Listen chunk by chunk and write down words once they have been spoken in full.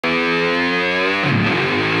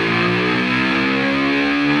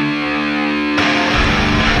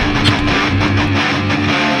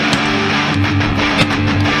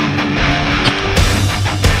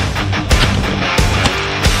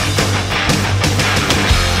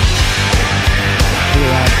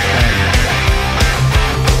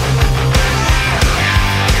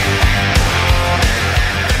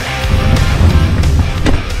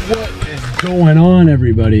going on,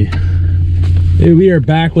 everybody? Hey, we are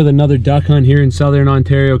back with another duck hunt here in southern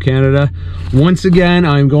Ontario, Canada. Once again,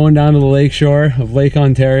 I'm going down to the lake shore of Lake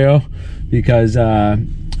Ontario because a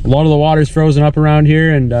lot of the water's frozen up around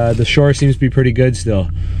here, and the shore seems to be pretty good still.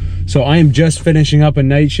 So I am just finishing up a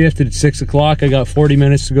night shift at 6 o'clock. I got 40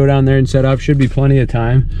 minutes to go down there and set up. Should be plenty of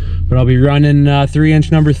time, but I'll be running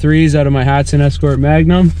 3-inch number 3s out of my Hatson Escort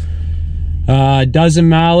Magnum. A dozen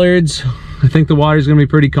mallards. I think the water's gonna be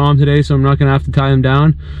pretty calm today, so I'm not gonna have to tie them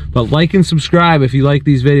down. But like and subscribe if you like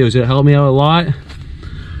these videos. It'll help me out a lot.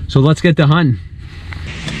 So let's get to hunting.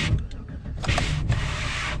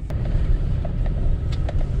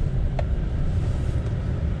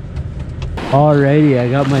 Alrighty, I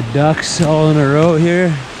got my ducks all in a row here.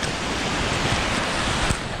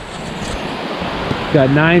 Got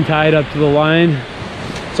 9 tied up to the line.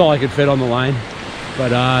 That's all I could fit on the line.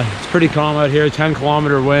 But it's pretty calm out here,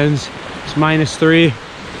 10-kilometer winds. It's -3.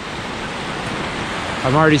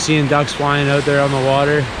 I'm already seeing ducks flying out there on the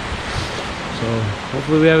water. So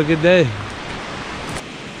hopefully we have a good day.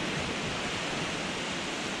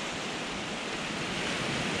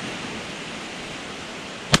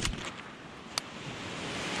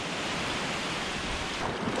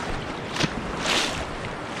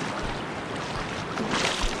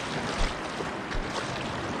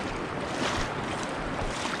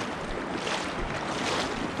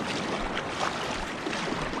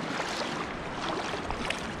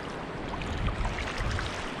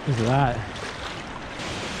 Look at that.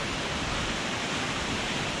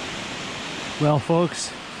 Well,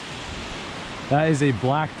 folks, that is a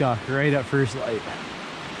black duck right at first light.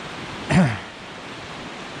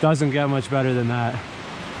 Doesn't get much better than that.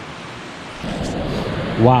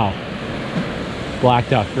 Wow. Black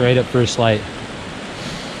duck right at first light.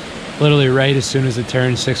 Literally right as soon as it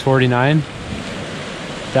turned 6:49,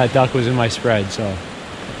 that duck was in my spread, so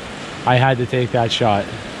I had to take that shot.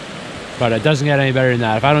 But it doesn't get any better than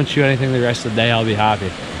that. If I don't shoot anything the rest of the day, I'll be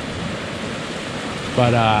happy.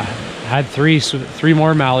 But I had three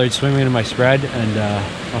more mallards swimming in my spread, and a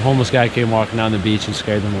homeless guy came walking down the beach and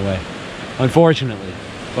scared them away, unfortunately.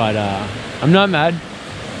 But I'm not mad.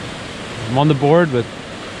 I'm on the board with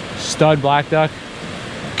stud black duck.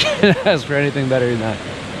 Can't ask for anything better than that.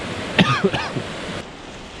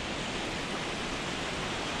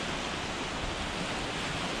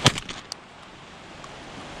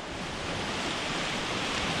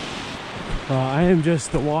 I am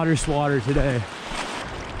just the water swatter today.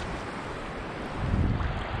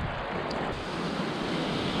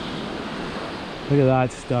 Look at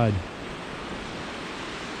that stud.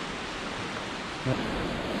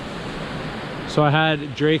 So I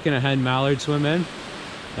had Drake and a hen mallard swim in,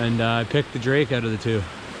 and I picked the Drake out of the two.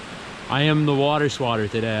 I am the water swatter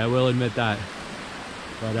today, I will admit that.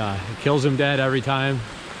 But it kills him dead every time,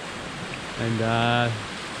 and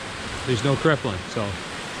there's no crippling, so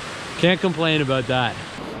can't complain about that.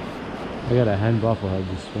 I got a hen bufflehead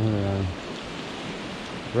just swimming around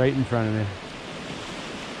right in front of me.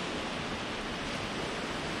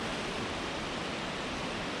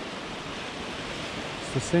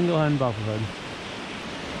 It's a single hen bufflehead.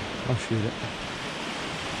 I'll shoot it.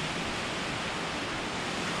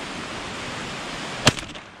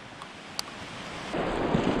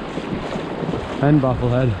 Hen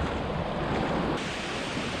bufflehead.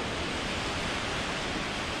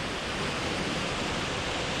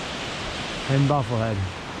 Hen bufflehead.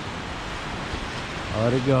 I'll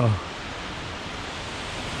let it go.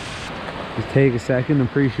 Just take a second and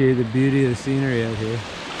appreciate the beauty of the scenery out here.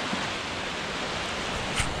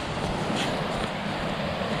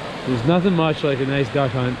 There's nothing much like a nice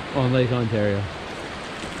duck hunt on Lake Ontario.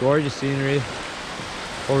 Gorgeous scenery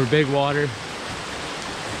over big water.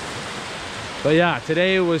 But yeah,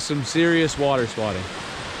 today was some serious water swatting.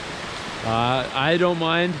 I don't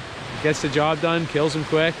mind. Gets the job done, kills them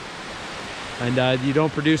quick. And you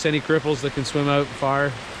don't produce any cripples that can swim out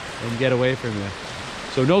far and get away from you.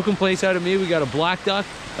 So no complaints out of me. We got a black duck,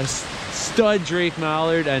 a stud Drake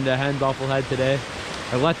mallard, and a hen bufflehead today.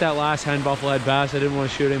 I let that last hen bufflehead pass. I didn't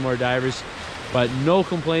want to shoot any more divers, but no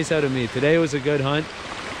complaints out of me. Today was a good hunt.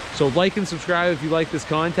 So like and subscribe if you like this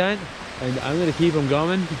content, and I'm gonna keep them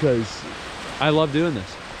going because I love doing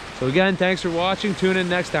this. So again, thanks for watching. Tune in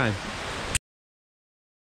next time.